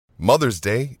Mother's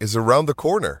Day is around the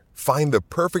corner. Find the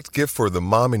perfect gift for the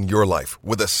mom in your life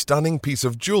with a stunning piece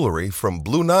of jewelry from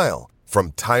Blue Nile.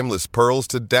 From timeless pearls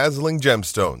to dazzling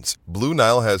gemstones, Blue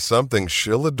Nile has something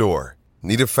she'll adore.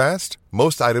 Need it fast?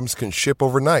 Most items can ship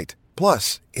overnight.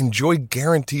 Plus, enjoy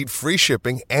guaranteed free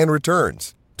shipping and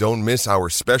returns. Don't miss our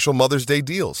special Mother's Day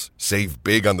deals. Save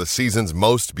big on the season's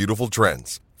most beautiful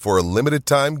trends. For a limited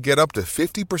time, get up to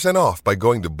 50% off by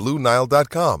going to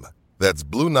BlueNile.com. That's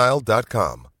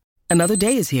BlueNile.com. Another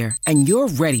day is here, and you're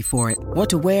ready for it. What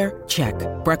to wear? Check.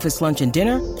 Breakfast, lunch, and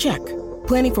dinner? Check.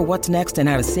 Planning for what's next and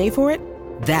how to save for it?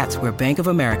 That's where Bank of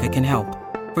America can help.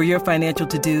 For your financial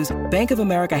to-dos, Bank of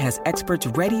America has experts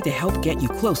ready to help get you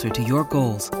closer to your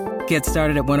goals. Get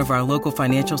started at one of our local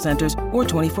financial centers or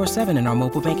 24/7 in our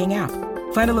mobile banking app.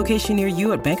 Find a location near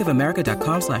you at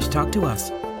bankofamerica.com/talktous.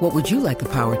 What would you like the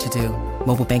power to do?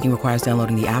 Mobile banking requires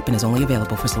downloading the app and is only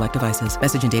available for select devices.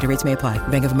 Message and data rates may apply.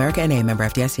 Bank of America N.A., member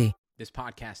FDIC. This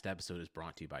podcast episode is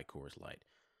brought to you by Coors Light.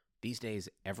 These days,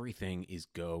 everything is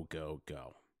go, go,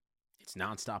 go. It's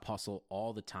nonstop hustle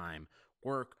all the time.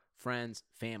 Work, friends,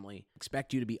 family,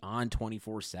 expect you to be on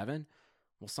 24/7?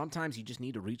 Well, sometimes you just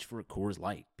need to reach for a Coors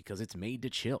Light because it's made to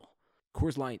chill.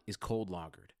 Coors Light is cold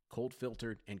lagered, cold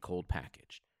filtered, and cold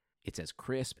packaged. It's as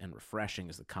crisp and refreshing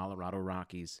as the Colorado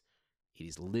Rockies. It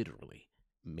is literally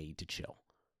made to chill.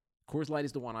 Coors Light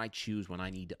is the one I choose when I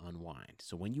need to unwind.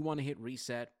 So when you want to hit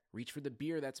reset, reach for the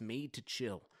beer that's made to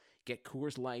chill. Get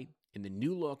Coors Light in the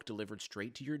new look delivered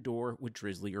straight to your door with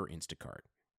Drizzly or Instacart.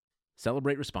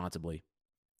 Celebrate responsibly.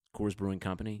 Coors Brewing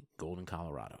Company, Golden,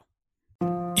 Colorado.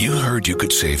 You heard you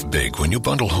could save big when you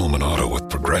bundle home and auto with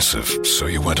Progressive, so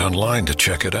you went online to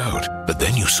check it out. But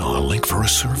then you saw a link for a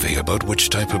survey about which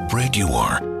type of bread you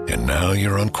are. And now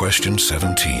you're on question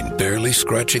 17, barely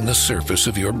scratching the surface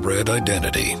of your bread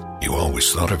identity. You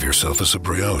always thought of yourself as a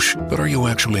brioche, but are you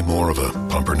actually more of a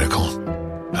pumpernickel?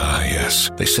 Ah, yes.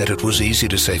 They said it was easy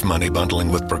to save money bundling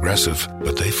with Progressive,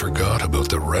 but they forgot about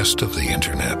the rest of the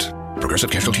internet.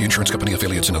 Progressive Casualty Insurance Company,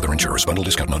 affiliates, and other insurers. Bundle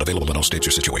discount not available in all states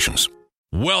or situations.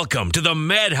 Welcome to the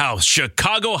Madhouse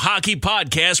Chicago Hockey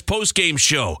Podcast postgame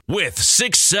show with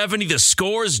 670 The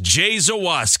Score's Jay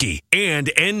Zawaski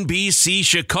and NBC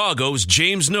Chicago's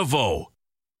James Naveau.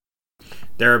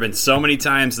 There have been so many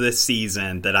times this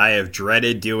season that I have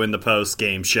dreaded doing the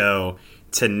postgame show.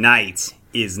 Tonight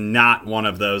is not one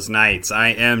of those nights. I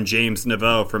am James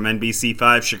Naveau from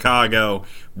NBC5 Chicago.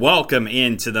 Welcome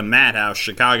into the Madhouse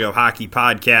Chicago Hockey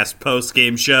Podcast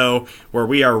postgame show, where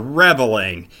we are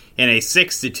reveling in a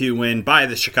 6-2 win by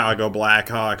the Chicago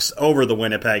Blackhawks over the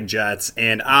Winnipeg Jets.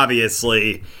 And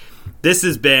obviously, this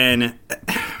has been...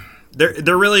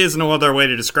 There really is no other way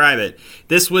to describe it.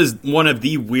 This was one of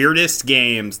the weirdest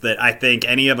games that I think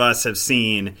any of us have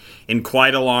seen in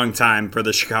quite a long time for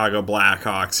the Chicago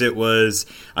Blackhawks. It was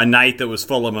a night that was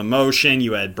full of emotion.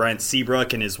 You had Brent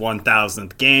Seabrook in his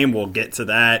 1,000th game. We'll get to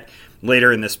that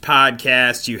later in this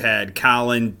podcast. You had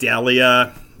Colin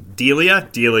Delia.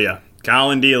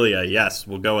 Colin Delia, yes,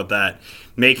 we'll go with that.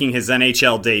 Making his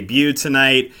NHL debut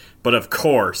tonight. But of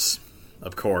course,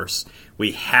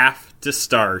 we have to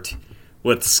start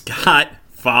with Scott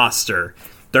Foster,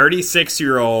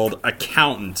 36-year-old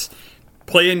accountant,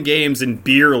 playing games in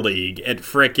beer league at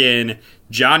frickin'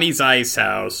 Johnny's Ice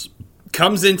House,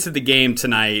 comes into the game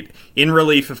tonight in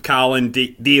relief of Colin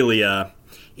Delia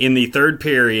in the third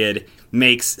period,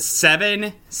 makes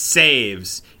 7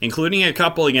 saves, including a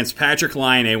couple against Patrick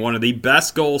Laine, one of the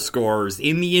best goal scorers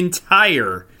in the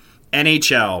entire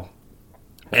NHL,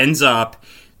 ends up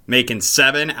making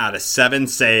 7 out of 7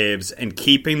 saves and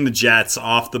keeping the Jets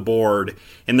off the board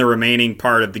in the remaining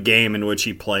part of the game in which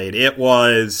he played. It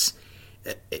was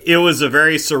a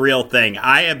very surreal thing.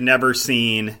 I have never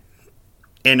seen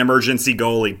an emergency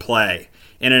goalie play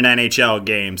in an NHL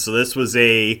game, so this was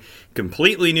a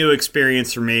completely new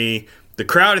experience for me. The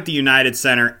crowd at the United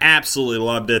Center absolutely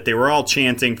loved it. They were all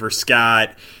chanting for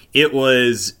Scott. It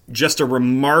was just a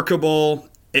remarkable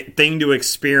thing to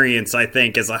experience, I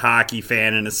think, as a hockey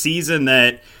fan in a season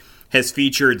that has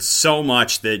featured so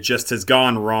much that just has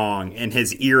gone wrong and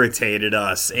has irritated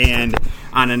us, and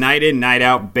on a night-in,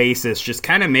 night-out basis just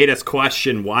kind of made us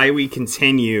question why we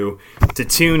continue to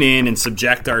tune in and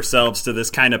subject ourselves to this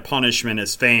kind of punishment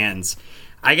as fans.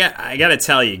 I got to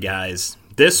tell you guys,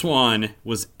 this one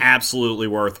was absolutely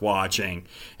worth watching,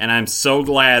 and I'm so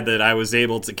glad that I was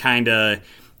able to kind of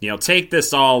take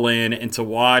this all in and to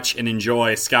watch and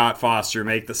enjoy Scott Foster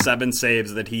make the 7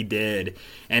 saves that he did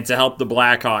and to help the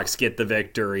Blackhawks get the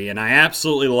victory. And I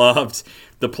absolutely loved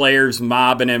the players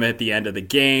mobbing him at the end of the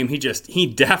game. He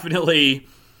definitely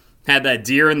had that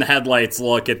deer in the headlights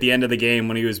look at the end of the game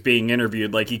when he was being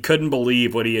interviewed, like he couldn't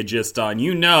believe what he had just done.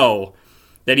 You know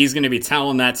that he's going to be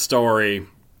telling that story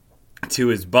to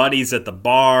his buddies at the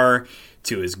bar,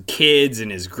 to his kids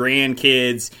and his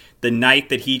grandkids, the night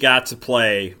that he got to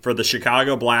play for the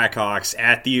Chicago Blackhawks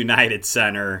at the United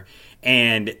Center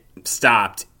and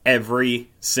stopped every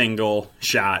single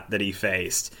shot that he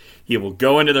faced. He will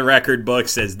go into the record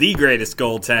books as the greatest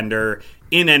goaltender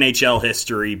in NHL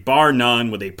history, bar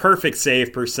none, with a perfect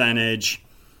save percentage.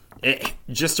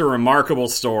 Just a remarkable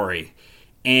story.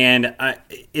 And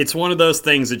it's one of those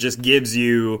things that just gives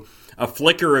you a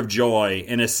flicker of joy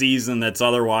in a season that's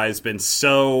otherwise been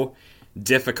so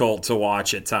difficult to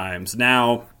watch at times.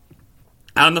 Now,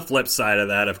 on the flip side of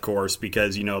that, of course,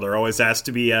 because, you know, there always has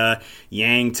to be a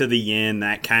yang to the yin,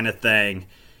 that kind of thing,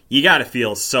 you got to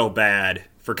feel so bad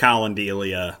for Colin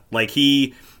Delia. Like,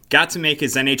 he got to make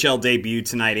his NHL debut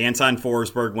tonight. Anton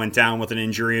Forsberg went down with an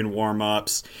injury in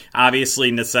warm-ups.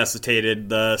 Obviously necessitated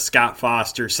the Scott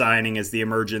Foster signing as the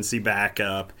emergency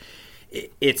backup.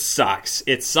 It sucks.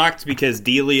 It sucked because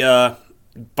Delia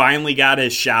finally got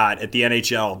his shot at the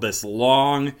NHL. This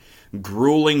long,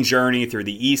 grueling journey through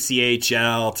the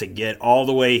ECHL to get all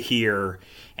the way here,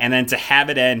 and then to have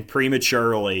it end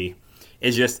prematurely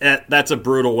is just, that's a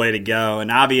brutal way to go. And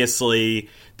obviously,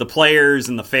 the players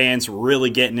and the fans were really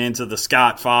getting into the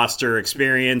Scott Foster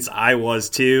experience. I was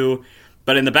too.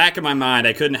 But in the back of my mind,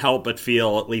 I couldn't help but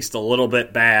feel at least a little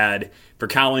bit bad for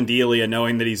Colin Delia,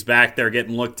 knowing that he's back there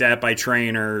getting looked at by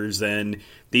trainers, and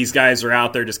these guys are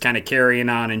out there just kind of carrying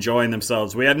on, enjoying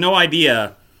themselves. We have no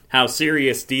idea how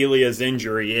serious Delia's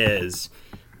injury is,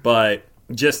 but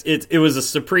just it was a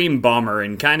supreme bummer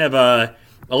and kind of a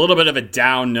little bit of a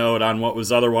down note on what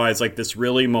was otherwise like this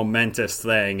really momentous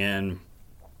thing. And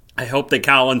I hope that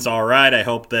Colin's all right. I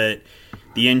hope that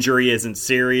the injury isn't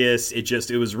serious.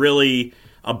 It was really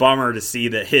a bummer to see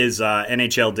that his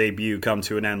NHL debut come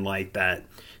to an end like that.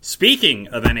 Speaking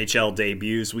of NHL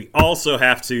debuts, we also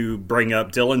have to bring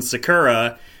up Dylan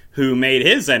Sikura, who made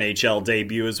his NHL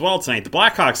debut as well tonight. The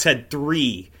Blackhawks had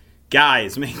 3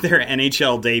 guys make their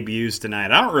NHL debuts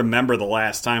tonight. I don't remember the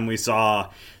last time we saw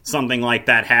something like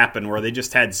that happen, where they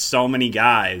just had so many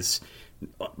guys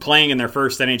playing in their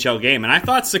first NHL game. And I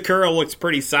thought Sikura looked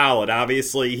pretty solid.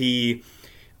 Obviously, he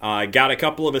got a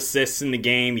couple of assists in the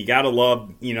game. You got to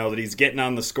love, that he's getting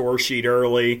on the score sheet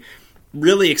early.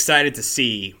 Really excited to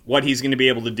see what he's going to be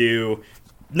able to do,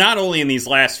 not only in these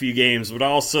last few games, but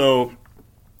also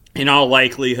in all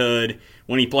likelihood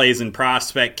when he plays in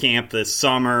prospect camp this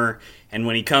summer and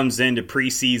when he comes into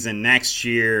preseason next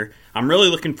year. I'm really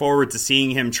looking forward to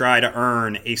seeing him try to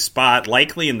earn a spot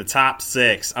likely in the top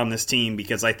 6 on this team,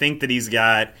 because I think that he's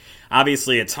got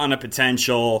obviously a ton of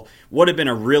potential. Would have been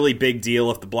a really big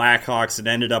deal if the Blackhawks had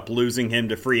ended up losing him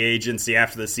to free agency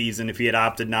after the season, if he had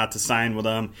opted not to sign with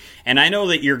them. And I know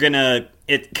that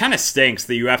it kind of stinks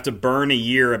that you have to burn a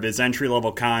year of his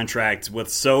entry-level contract with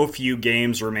so few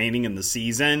games remaining in the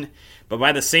season. But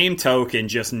by the same token,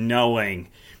 just knowing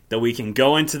that we can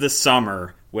go into the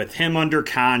summer with him under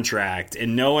contract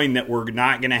and knowing that we're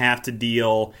not going to have to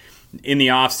deal in the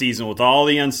offseason with all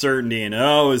the uncertainty and,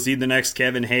 is he the next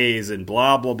Kevin Hayes and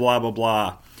blah, blah, blah, blah,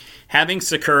 blah. Having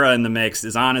Sikura in the mix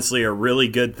is honestly a really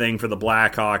good thing for the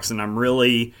Blackhawks, and I'm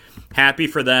really happy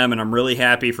for them, and I'm really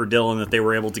happy for Dylan that they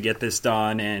were able to get this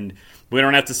done, and we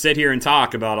don't have to sit here and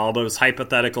talk about all those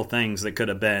hypothetical things that could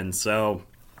have been. So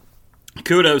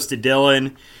kudos to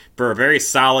Dylan for a very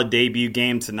solid debut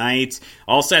game tonight.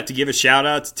 Also have to give a shout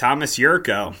out to Thomas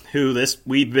Yurko, who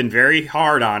we've been very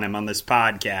hard on him on this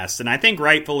podcast, and I think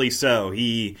rightfully so.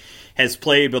 He has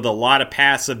played with a lot of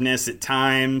passiveness at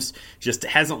times, just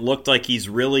hasn't looked like he's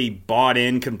really bought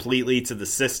in completely to the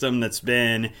system that's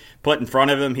been put in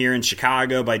front of him here in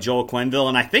Chicago by Joel Quenneville.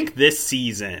 And I think this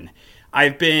season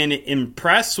I've been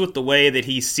impressed with the way that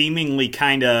he's seemingly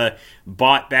kind of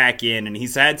bought back in, and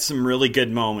he's had some really good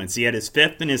moments. He had his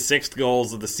 5th and his 6th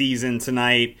goals of the season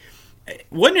tonight.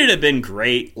 Wouldn't it have been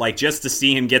great, just to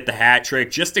see him get the hat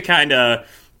trick, just to kind of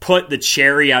put the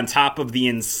cherry on top of the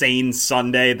insane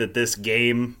Sunday that this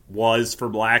game was for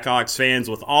Blackhawks fans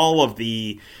with all of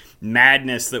the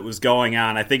madness that was going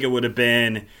on? I think it would have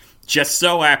been just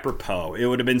so apropos. It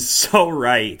would have been so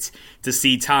right to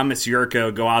see Thomas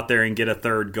Yurko go out there and get a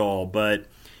 3rd goal. But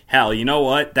hell, you know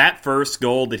what? That first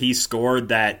goal that he scored,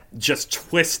 that just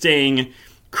twisting,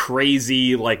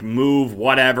 crazy, move,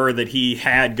 whatever that he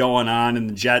had going on in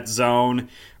the Jet zone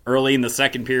early in the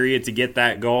second period to get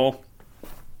that goal,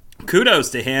 kudos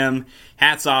to him.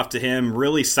 Hats off to him.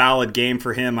 Really solid game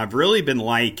for him. I've really been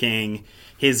liking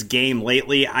his game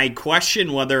lately. I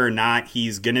question whether or not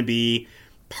he's going to be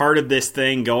part of this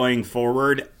thing going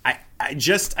forward.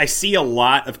 I see a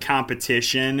lot of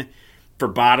competition for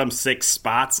bottom 6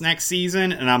 spots next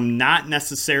season, and I'm not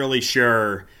necessarily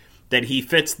sure that he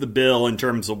fits the bill in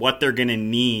terms of what they're going to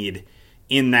need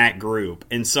in that group.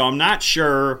 And so I'm not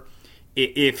sure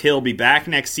if he'll be back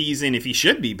next season, if he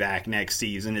should be back next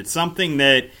season. It's something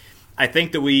that I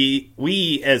think that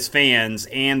we as fans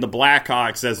and the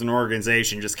Blackhawks as an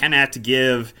organization just kind of have to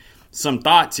give some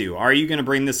thought to. Are you going to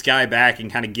bring this guy back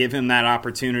and kind of give him that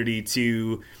opportunity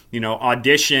to,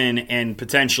 audition and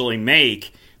potentially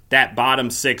make that bottom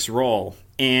 6 role?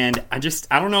 And I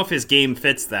don't know if his game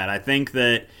fits that. I think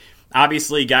that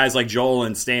obviously guys like Joel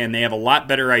and Stan, they have a lot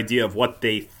better idea of what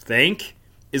they think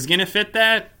is going to fit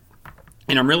that.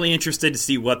 And I'm really interested to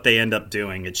see what they end up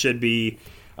doing. It should be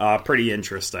pretty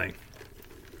interesting.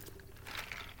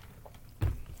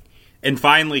 And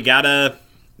finally,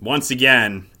 once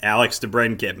again, Alex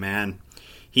DeBrincat, man.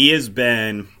 He has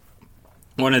been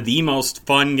one of the most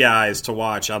fun guys to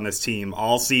watch on this team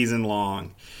all season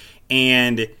long.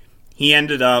 And he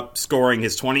ended up scoring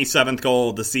his 27th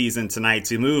goal of the season tonight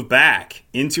to move back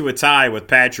into a tie with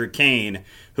Patrick Kane,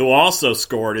 who also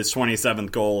scored his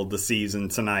 27th goal of the season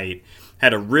tonight.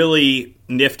 Had a really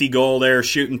nifty goal there,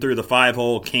 shooting through the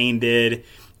 5-hole. Kane did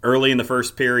early in the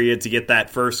first period to get that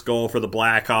first goal for the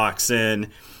Blackhawks. And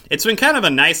it's been kind of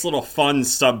a nice little fun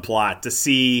subplot to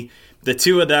see the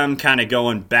two of them kind of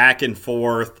going back and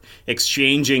forth,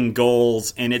 exchanging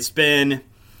goals. And it's been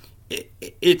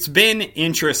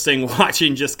interesting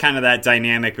watching just kind of that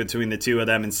dynamic between the two of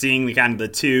them and seeing the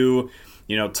two,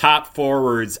 top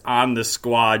forwards on the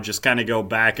squad just kind of go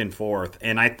back and forth.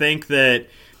 And I think that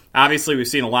obviously we've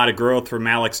seen a lot of growth from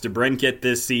Alex DeBrincat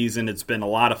this season. It's been a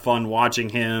lot of fun watching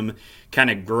him kind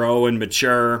of grow and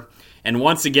mature. And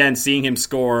once again, seeing him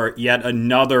score yet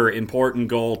another important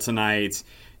goal tonight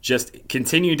just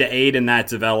continue to aid in that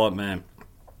development.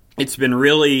 It's been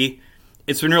really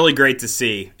great to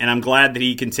see, and I'm glad that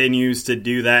he continues to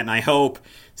do that, and I hope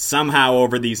somehow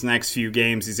over these next few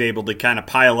games he's able to kind of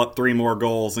pile up 3 more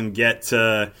goals and get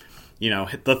to,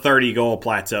 hit the 30-goal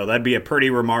plateau. That'd be a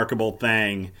pretty remarkable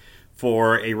thing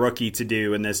for a rookie to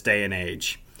do in this day and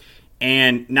age.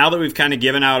 And now that we've kind of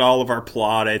given out all of our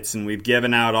plaudits and we've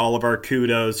given out all of our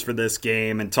kudos for this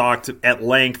game and talked at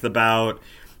length about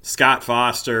Scott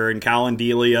Foster and Colin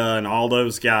Delia and all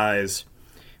those guys,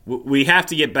 we have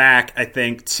to get back, I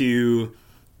think, to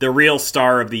the real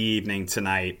star of the evening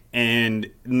tonight, and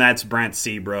that's Brent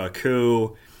Seabrook,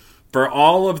 who, for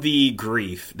all of the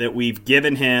grief that we've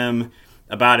given him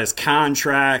about his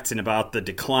contract and about the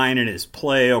decline in his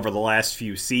play over the last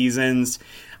few seasons,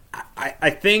 I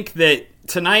think that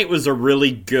tonight was a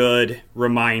really good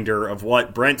reminder of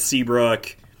what Brent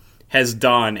Seabrook has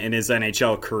done in his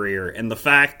NHL career, and the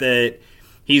fact that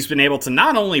he's been able to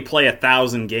not only play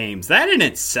 1,000 games, that in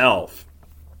itself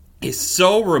is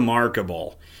so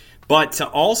remarkable, but to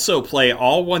also play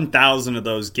all 1,000 of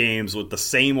those games with the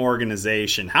same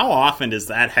organization. How often does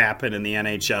that happen in the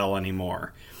NHL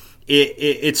anymore?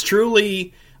 It's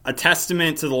truly a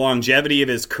testament to the longevity of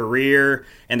his career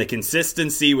and the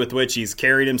consistency with which he's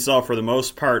carried himself for the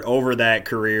most part over that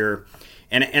career.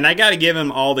 And I got to give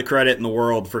him all the credit in the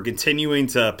world for continuing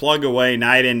to plug away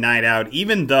night in, night out,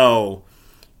 even though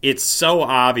it's so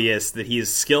obvious that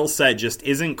his skill set just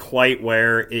isn't quite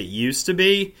where it used to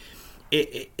be.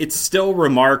 It's still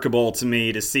remarkable to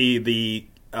me to see the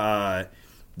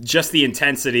just the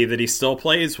intensity that he still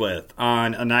plays with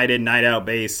on a night in, night out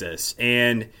basis.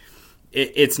 And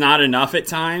it's not enough at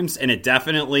times, and it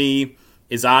definitely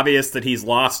is obvious that he's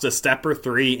lost a step or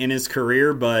 3 in his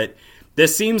career, but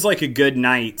this seems like a good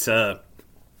night to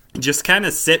just kind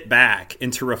of sit back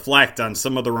and to reflect on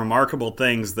some of the remarkable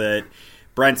things that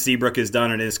Brent Seabrook has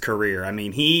done in his career. I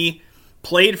mean, he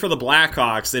played for the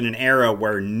Blackhawks in an era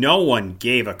where no one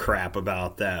gave a crap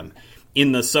about them.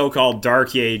 In the so-called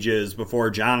dark ages before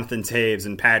Jonathan Toews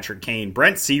and Patrick Kane,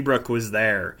 Brent Seabrook was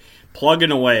there,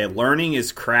 plugging away, learning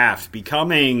his craft,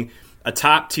 becoming a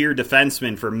top-tier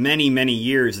defenseman for many, many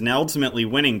years, and ultimately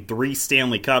winning 3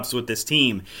 Stanley Cups with this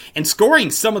team, and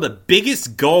scoring some of the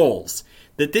biggest goals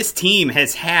that this team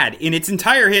has had in its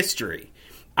entire history.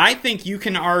 I think you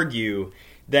can argue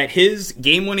that his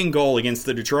game-winning goal against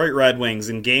the Detroit Red Wings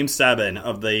in Game 7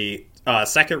 of the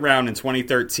second round in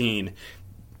 2013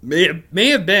 may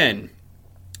have been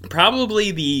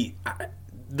probably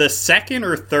the second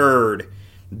or third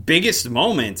biggest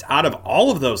moment out of all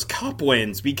of those cup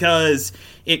wins, because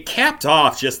it capped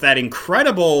off just that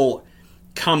incredible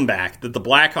comeback that the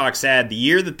Blackhawks had the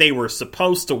year that they were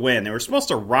supposed to win. They were supposed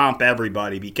to romp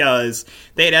everybody because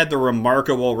they had the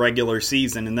remarkable regular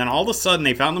season, and then all of a sudden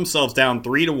they found themselves down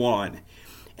 3-1.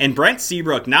 And Brent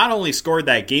Seabrook not only scored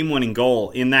that game-winning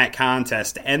goal in that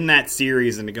contest to end that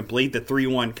series and to complete the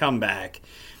 3-1 comeback,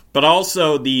 but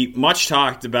also the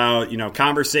much-talked about,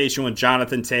 conversation with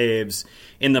Jonathan Toews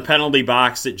in the penalty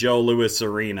box at Joe Louis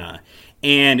Arena.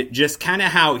 And just kind of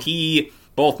how he,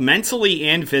 both mentally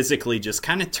and physically, just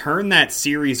kind of turned that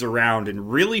series around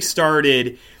and really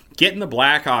started getting the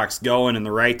Blackhawks going in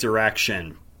the right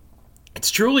direction. It's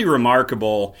truly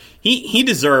remarkable. He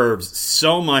deserves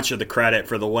so much of the credit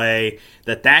for the way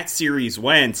that series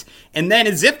went. And then,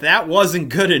 as if that wasn't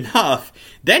good enough,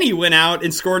 then he went out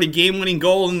and scored a game-winning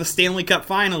goal in the Stanley Cup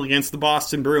Final against the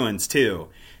Boston Bruins, too.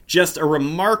 Just a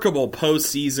remarkable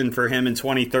postseason for him in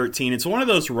 2013. It's one of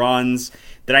those runs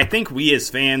that I think we as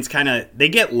fans they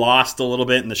get lost a little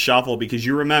bit in the shuffle, because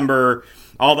you remember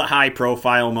all the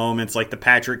high-profile moments like the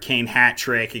Patrick Kane hat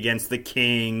trick against the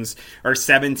Kings or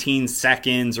 17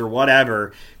 seconds or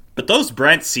whatever. But those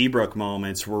Brent Seabrook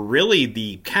moments were really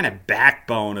the kind of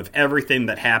backbone of everything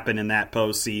that happened in that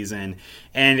postseason.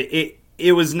 And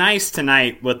it was nice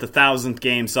tonight with the 1,000th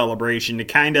game celebration to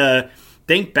kind of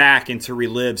think back and to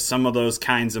relive some of those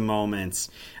kinds of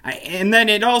moments. And then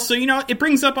it also, it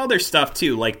brings up other stuff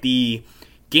too, like the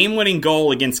game-winning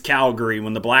goal against Calgary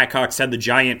when the Blackhawks had the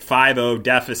giant 5-0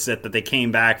 deficit that they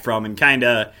came back from, and kind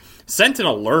of sent an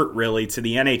alert, really, to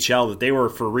the NHL that they were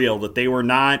for real, that they were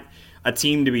not a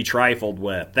team to be trifled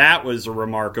with. That was a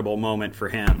remarkable moment for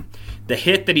him. The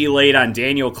hit that he laid on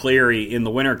Daniel Cleary in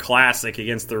the Winter Classic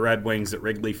against the Red Wings at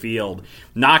Wrigley Field,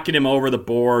 knocking him over the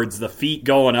boards, the feet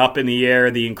going up in the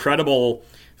air, the incredible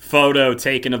photo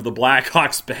taken of the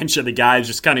Blackhawks bench of the guys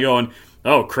just kind of going,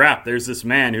 oh crap, there's this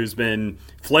man who's been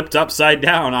flipped upside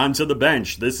down onto the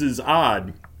bench. This is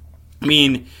odd. I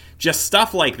mean, just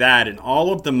stuff like that, and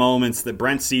all of the moments that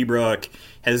Brent Seabrook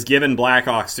has given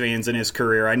Blackhawks fans in his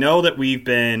career. I know that we've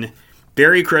been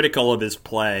very critical of his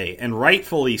play, and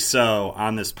rightfully so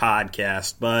on this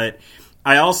podcast, but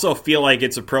I also feel like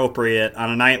it's appropriate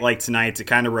on a night like tonight to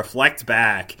kind of reflect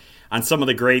back on some of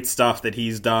the great stuff that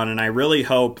he's done, and I really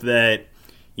hope that,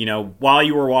 while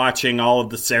you were watching all of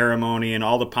the ceremony and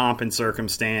all the pomp and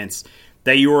circumstance,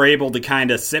 that you were able to kind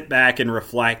of sit back and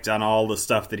reflect on all the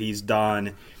stuff that he's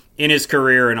done in his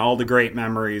career and all the great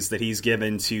memories that he's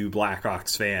given to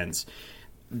Blackhawks fans.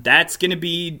 That's going to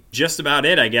be just about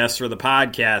it, I guess, for the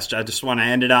podcast. I just want to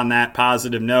end it on that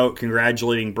positive note,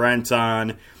 congratulating Brent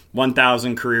on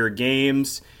 1,000 career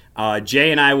games.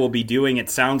 Jay and I will be doing, it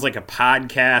sounds like, a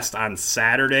podcast on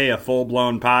Saturday, a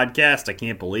full-blown podcast. I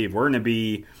can't believe we're going to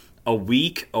be a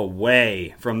week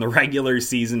away from the regular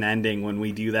season ending when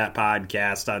we do that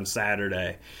podcast on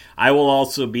Saturday. I will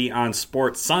also be on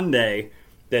Sports Sunday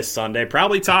this Sunday,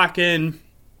 probably talking,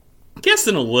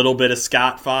 guessing a little bit of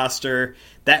Scott Foster.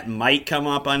 That might come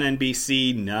up on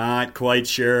NBC, not quite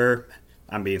sure.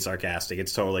 I'm being sarcastic.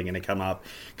 It's totally going to come up.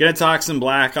 Going to talk some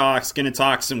Blackhawks. Going to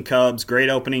talk some Cubs. Great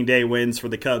opening day wins for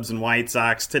the Cubs and White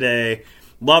Sox today.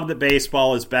 Love that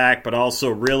baseball is back, but also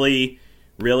really,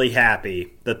 really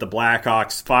happy that the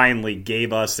Blackhawks finally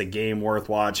gave us a game worth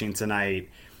watching tonight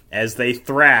as they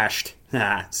thrashed,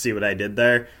 see what I did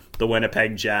there? The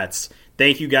Winnipeg Jets.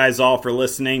 Thank you guys all for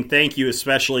listening. Thank you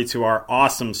especially to our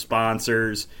awesome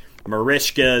sponsors,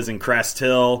 Marishka's and Crest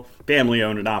Hill, family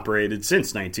owned and operated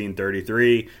since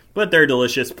 1933, but they're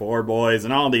delicious poor boys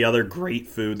and all the other great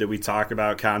food that we talk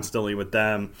about constantly with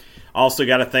them. Also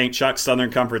got to thank Chuck's Southern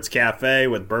Comforts Cafe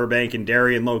with Burbank and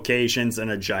Darien locations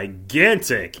and a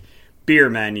gigantic beer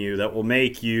menu that will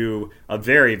make you a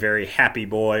very, very happy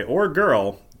boy or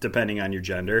girl, depending on your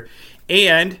gender.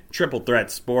 And Triple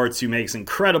Threat Sports, who makes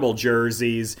incredible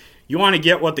jerseys. You want to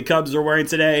get what the Cubs are wearing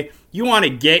today? You want to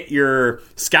get your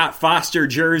Scott Foster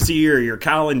jersey or your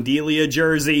Colin Delia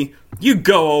jersey? You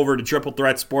go over to Triple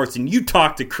Threat Sports and you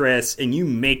talk to Chris and you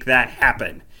make that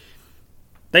happen.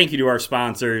 Thank you to our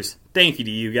sponsors. Thank you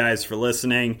to you guys for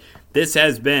listening. This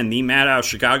has been the Madhouse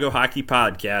Chicago Hockey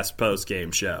Podcast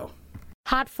postgame show.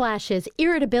 Hot flashes,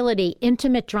 irritability,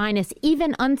 intimate dryness,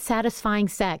 even unsatisfying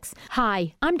sex.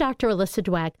 Hi, I'm Dr. Alyssa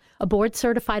Dweck, a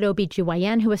board-certified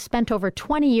OBGYN who has spent over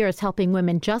 20 years helping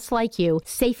women just like you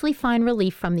safely find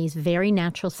relief from these very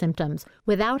natural symptoms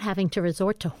without having to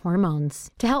resort to hormones.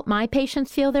 To help my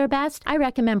patients feel their best, I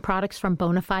recommend products from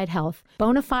Bonafide Health.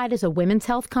 Bonafide is a women's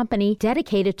health company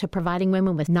dedicated to providing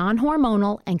women with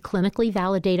non-hormonal and clinically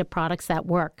validated products that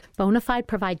work. Bonafide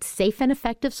provides safe and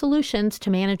effective solutions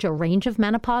to manage a range of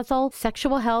menopausal,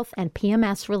 sexual health, and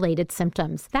PMS-related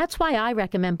symptoms. That's why I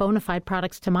recommend Bonafide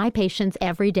products to my patients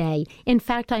every day. In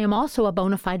fact, I am also a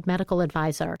Bonafide medical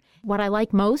advisor. What I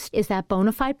like most is that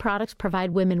Bonafide products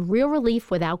provide women real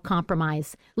relief without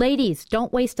compromise. Ladies,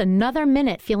 don't waste another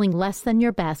minute feeling less than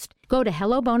your best. Go to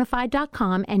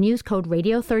hellobonafide.com and use code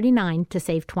radio39 to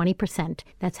save 20%.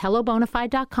 That's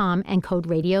hellobonafide.com and code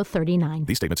radio39.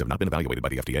 These statements have not been evaluated by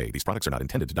the FDA. These products are not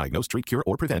intended to diagnose, treat, cure,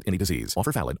 or prevent any disease.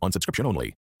 Offer valid on subscription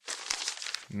only.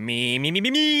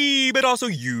 Me, but also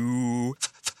you.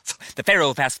 The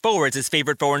Pharaoh fast forwards his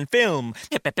favorite foreign film,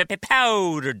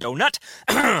 Powder Donut.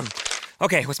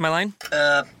 Okay, what's my line?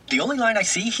 The only line I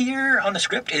see here on the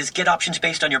script is get options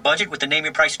based on your budget with the Name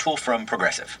Your Price tool from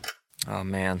Progressive. Oh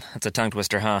man, that's a tongue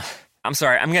twister, huh? I'm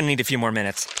sorry, I'm gonna need a few more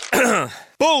minutes.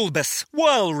 Bulbous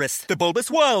Walrus, the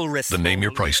Bulbous Walrus. The Name Your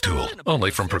Price tool,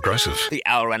 only from Progressive. The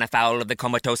owl ran afoul of the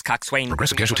comatose coxswain.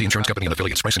 Progressive Casualty Insurance Company and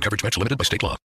affiliates. Price and coverage match limited by state law.